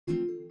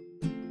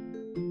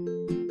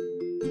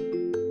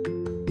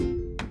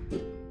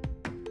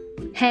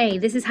Hey,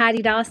 this is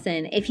Heidi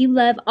Dawson. If you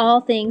love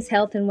all things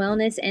health and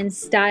wellness and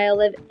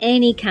style of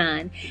any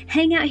kind,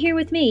 hang out here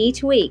with me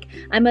each week.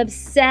 I'm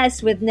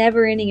obsessed with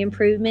never-ending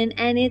improvement,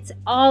 and it's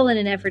all in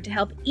an effort to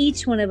help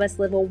each one of us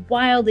live a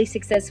wildly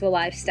successful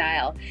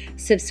lifestyle.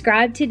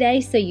 Subscribe today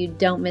so you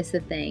don't miss a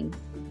thing.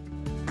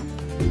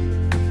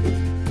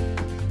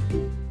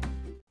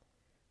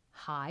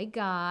 Hi,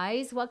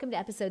 guys. Welcome to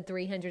episode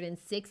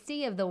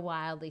 360 of the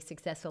Wildly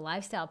Successful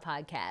Lifestyle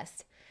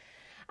Podcast.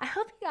 I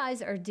hope you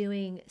guys are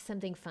doing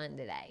something fun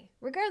today,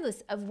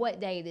 regardless of what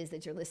day it is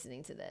that you're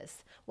listening to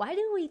this. Why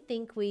do we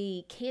think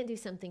we can't do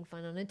something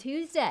fun on a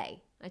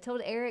Tuesday? I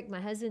told Eric, my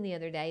husband, the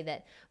other day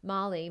that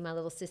Molly, my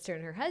little sister,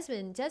 and her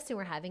husband, Justin,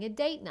 were having a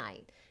date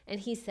night.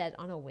 And he said,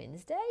 on a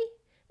Wednesday?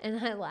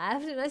 And I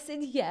laughed and I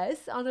said,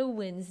 yes, on a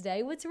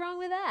Wednesday. What's wrong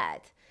with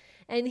that?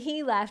 And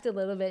he laughed a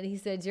little bit and he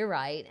said, you're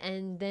right.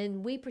 And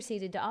then we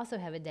proceeded to also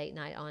have a date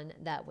night on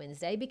that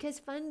Wednesday because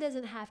fun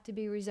doesn't have to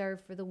be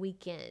reserved for the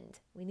weekend.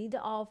 We need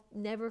to all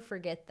never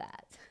forget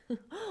that.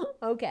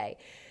 Okay.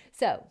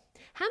 So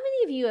how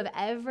many of you have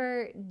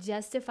ever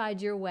justified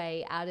your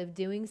way out of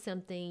doing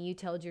something you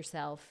told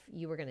yourself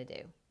you were going to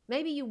do?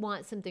 Maybe you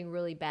want something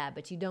really bad,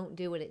 but you don't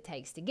do what it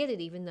takes to get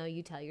it, even though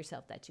you tell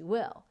yourself that you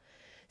will.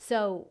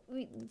 So,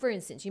 for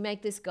instance, you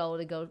make this goal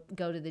to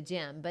go to the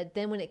gym, but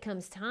then when it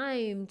comes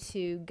time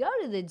to go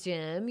to the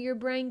gym, your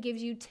brain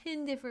gives you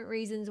 10 different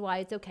reasons why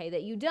it's okay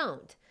that you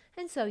don't.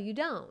 And so you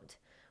don't.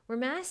 We're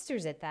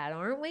masters at that,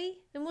 aren't we?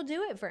 And we'll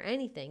do it for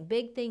anything,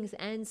 big things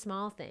and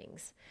small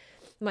things.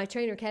 My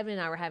trainer, Kevin,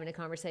 and I were having a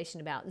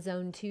conversation about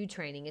zone 2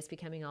 training. It's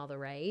becoming all the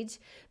rage.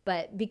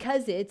 But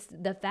because it's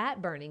the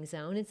fat burning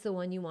zone, it's the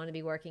one you want to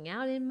be working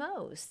out in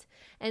most.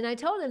 And I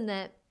told him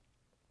that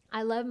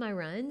I love my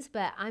runs,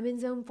 but I'm in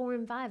zone 4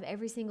 and 5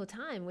 every single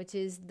time, which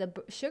is the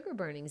sugar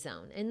burning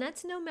zone. And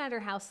that's no matter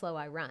how slow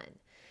I run.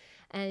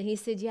 And he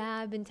said, yeah,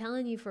 I've been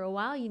telling you for a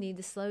while you need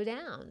to slow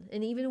down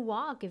and even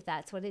walk if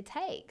that's what it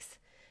takes.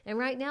 And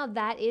right now,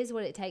 that is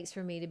what it takes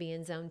for me to be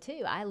in zone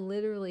 2. I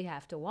literally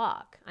have to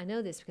walk. I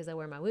know this because I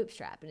wear my whoop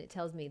strap and it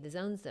tells me the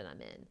zones that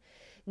I'm in.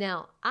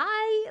 Now,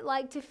 I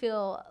like to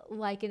feel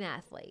like an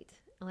athlete.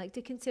 I like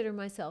to consider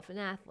myself an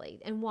athlete,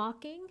 and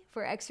walking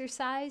for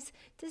exercise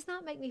does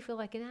not make me feel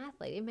like an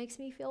athlete. It makes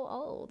me feel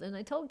old. And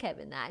I told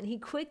Kevin that, and he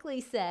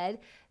quickly said,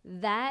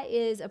 that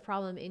is a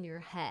problem in your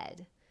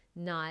head,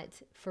 not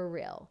for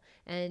real.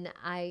 And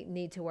I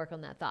need to work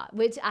on that thought,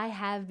 which I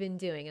have been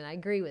doing, and I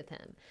agree with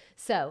him.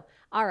 So,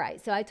 all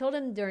right. So I told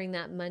him during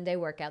that Monday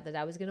workout that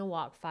I was going to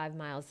walk 5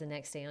 miles the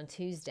next day on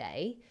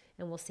Tuesday,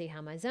 and we'll see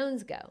how my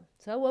zones go.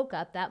 So I woke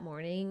up that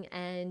morning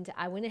and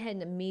I went ahead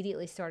and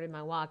immediately started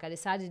my walk. I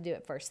decided to do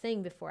it first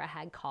thing before I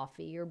had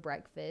coffee or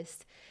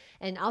breakfast,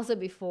 and also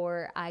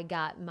before I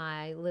got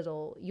my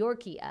little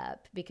Yorkie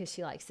up because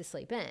she likes to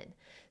sleep in.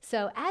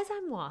 So as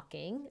I'm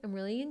walking, I'm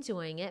really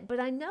enjoying it, but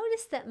I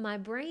noticed that my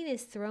brain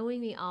is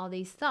throwing me all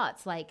these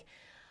thoughts like,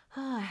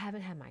 oh, I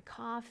haven't had my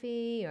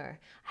coffee, or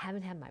I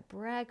haven't had my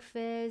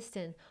breakfast,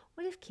 and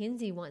what if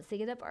Kinsey wants to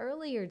get up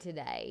earlier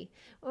today?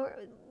 Or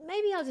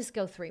maybe I'll just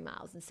go 3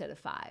 miles instead of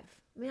 5.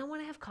 I mean, I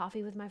want to have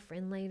coffee with my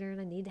friend later,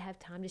 and I need to have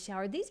time to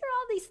shower. These are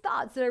all these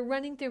thoughts that are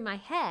running through my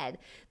head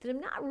that I'm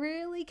not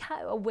really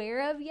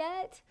aware of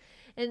yet.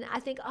 And I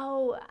think,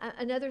 oh,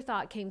 another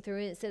thought came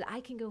through and it said,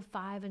 I can go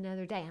 5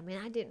 another day. I mean,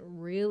 I didn't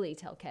really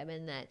tell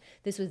Kevin that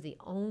this was the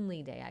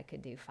only day I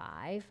could do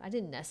 5. I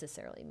didn't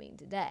necessarily mean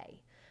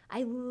today.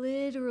 I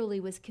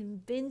literally was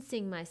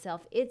convincing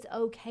myself it's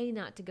okay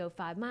not to go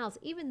 5 miles,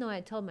 even though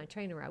I told my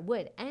trainer I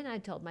would, and I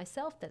told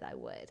myself that I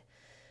would.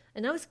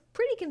 And I was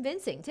pretty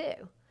convincing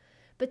too.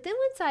 But then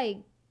once I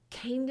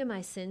came to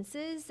my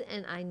senses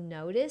and I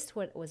noticed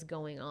what was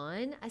going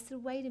on, I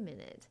said, wait a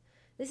minute.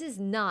 This is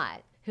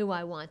not who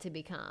I want to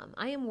become.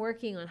 I am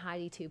working on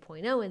Heidi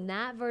 2.0, and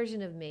that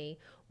version of me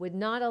would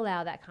not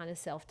allow that kind of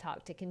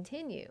self-talk to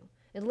continue.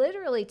 It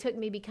literally took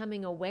me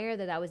becoming aware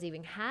that I was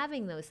even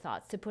having those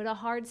thoughts to put a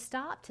hard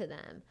stop to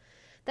them.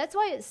 That's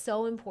why it's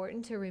so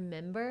important to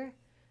remember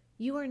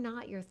you are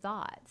not your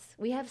thoughts.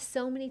 We have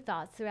so many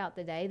thoughts throughout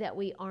the day that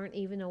we aren't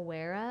even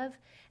aware of.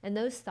 And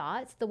those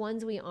thoughts, the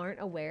ones we aren't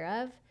aware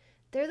of,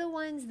 they're the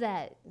ones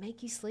that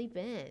make you sleep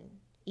in,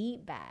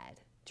 eat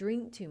bad,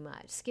 drink too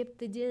much, skip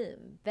the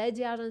gym,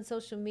 veg out on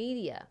social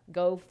media,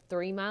 go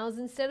 3 miles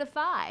instead of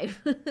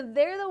 5.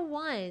 They're the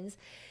ones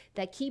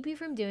that keep you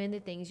from doing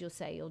the things you'll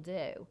say you'll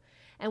do.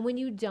 And when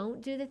you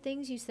don't do the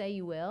things you say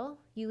you will,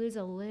 you lose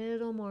a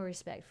little more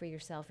respect for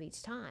yourself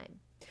each time.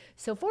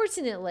 So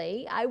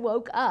fortunately, I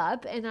woke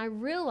up and I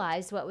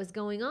realized what was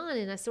going on,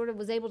 and I sort of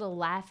was able to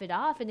laugh it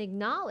off and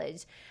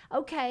acknowledge,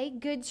 okay,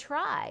 good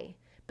try,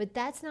 but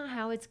that's not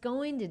how it's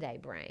going today,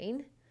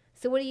 brain.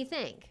 So what do you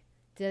think?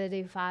 Did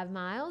I do 5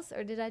 miles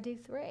or did I do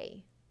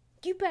 3?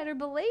 You better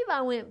believe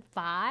I went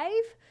 5,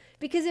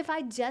 because if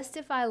I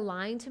justify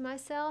lying to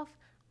myself,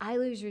 I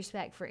lose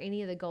respect for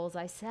any of the goals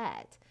I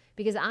set,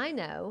 because I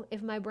know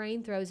if my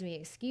brain throws me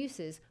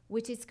excuses,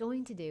 which it's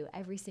going to do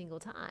every single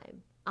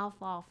time, I'll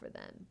fall for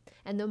them.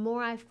 And the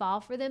more I fall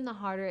for them, the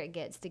harder it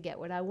gets to get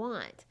what I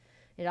want.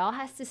 It all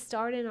has to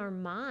start in our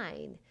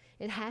mind.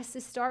 It has to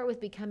start with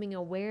becoming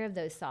aware of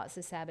those thoughts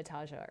that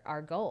sabotage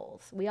our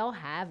goals. We all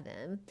have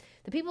them.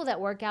 The people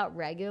that work out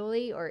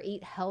regularly or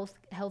eat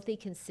healthy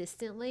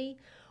consistently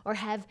or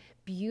have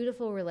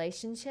beautiful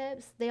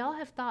relationships, they all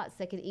have thoughts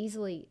that could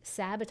easily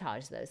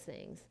sabotage those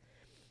things.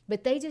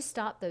 But they just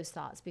stop those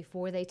thoughts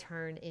before they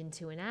turn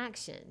into an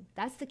action.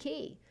 That's the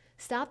key.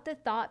 Stop the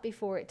thought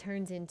before it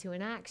turns into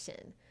an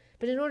action.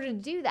 But in order to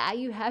do that,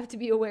 you have to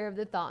be aware of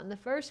the thought in the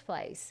first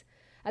place.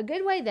 A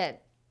good way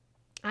that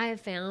I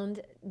have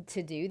found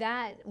to do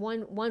that,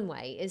 one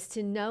way, is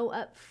to know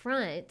up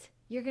front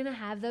you're going to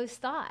have those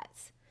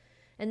thoughts.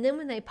 And then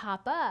when they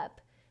pop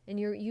up and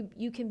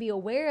you can be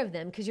aware of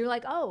them because you're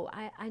like, oh,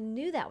 I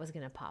knew that was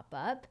going to pop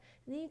up.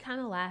 And then you kind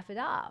of laugh it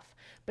off.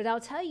 But I'll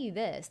tell you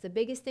this, the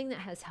biggest thing that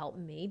has helped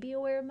me be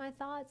aware of my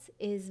thoughts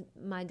is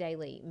my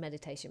daily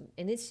meditation.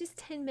 And it's just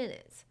 10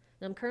 minutes.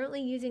 And I'm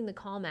currently using the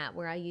Calm app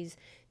where I use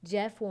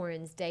Jeff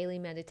Warren's daily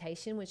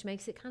meditation, which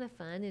makes it kind of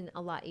fun and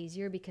a lot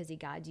easier because he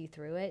guides you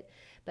through it.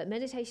 But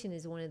meditation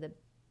is one of the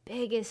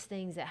biggest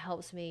things that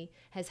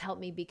has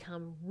helped me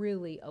become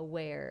really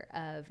aware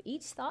of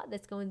each thought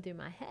that's going through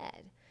my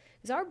head.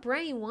 Because our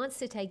brain wants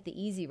to take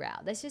the easy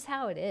route. That's just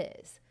how it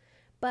is.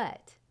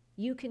 But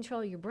you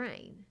control your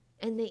brain.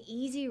 And the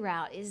easy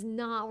route is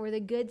not where the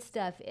good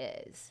stuff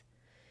is.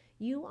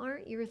 You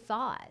aren't your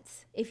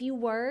thoughts. If you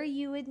were,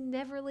 you would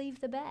never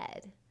leave the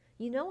bed.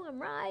 You know I'm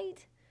right.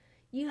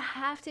 You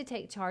have to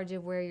take charge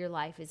of where your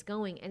life is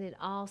going, and it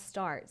all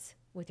starts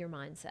with your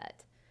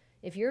mindset.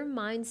 If your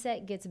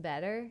mindset gets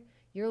better,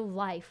 your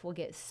life will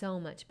get so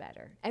much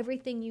better.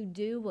 Everything you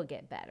do will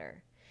get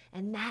better.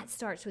 And that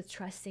starts with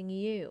trusting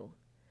you.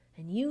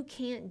 And you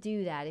can't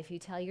do that if you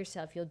tell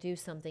yourself you'll do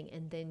something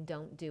and then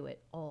don't do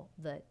it all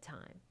the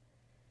time.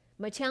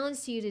 My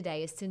challenge to you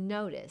today is to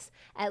notice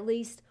at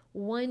least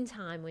one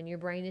time when your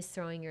brain is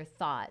throwing you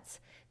thoughts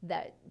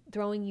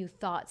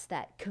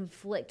that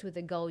conflict with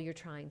the goal you're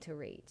trying to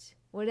reach.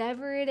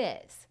 Whatever it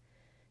is,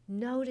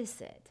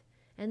 notice it.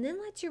 And then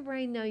let your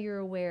brain know you're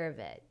aware of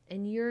it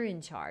and you're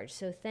in charge.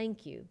 So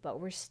thank you, but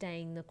we're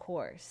staying the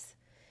course.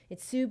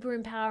 It's super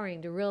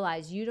empowering to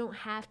realize you don't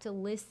have to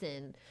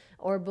listen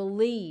or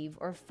believe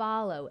or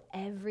follow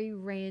every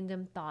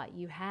random thought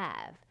you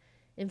have.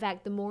 In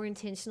fact, the more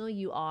intentional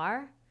you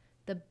are,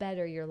 the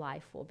better your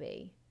life will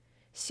be.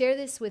 Share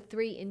this with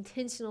 3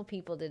 intentional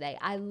people today.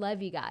 I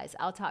love you guys.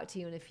 I'll talk to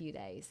you in a few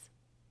days.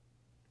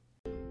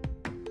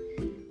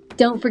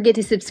 Don't forget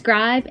to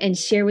subscribe and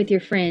share with your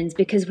friends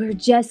because we're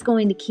just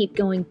going to keep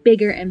going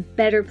bigger and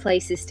better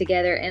places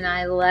together, and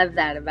I love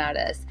that about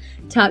us.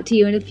 Talk to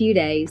you in a few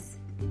days.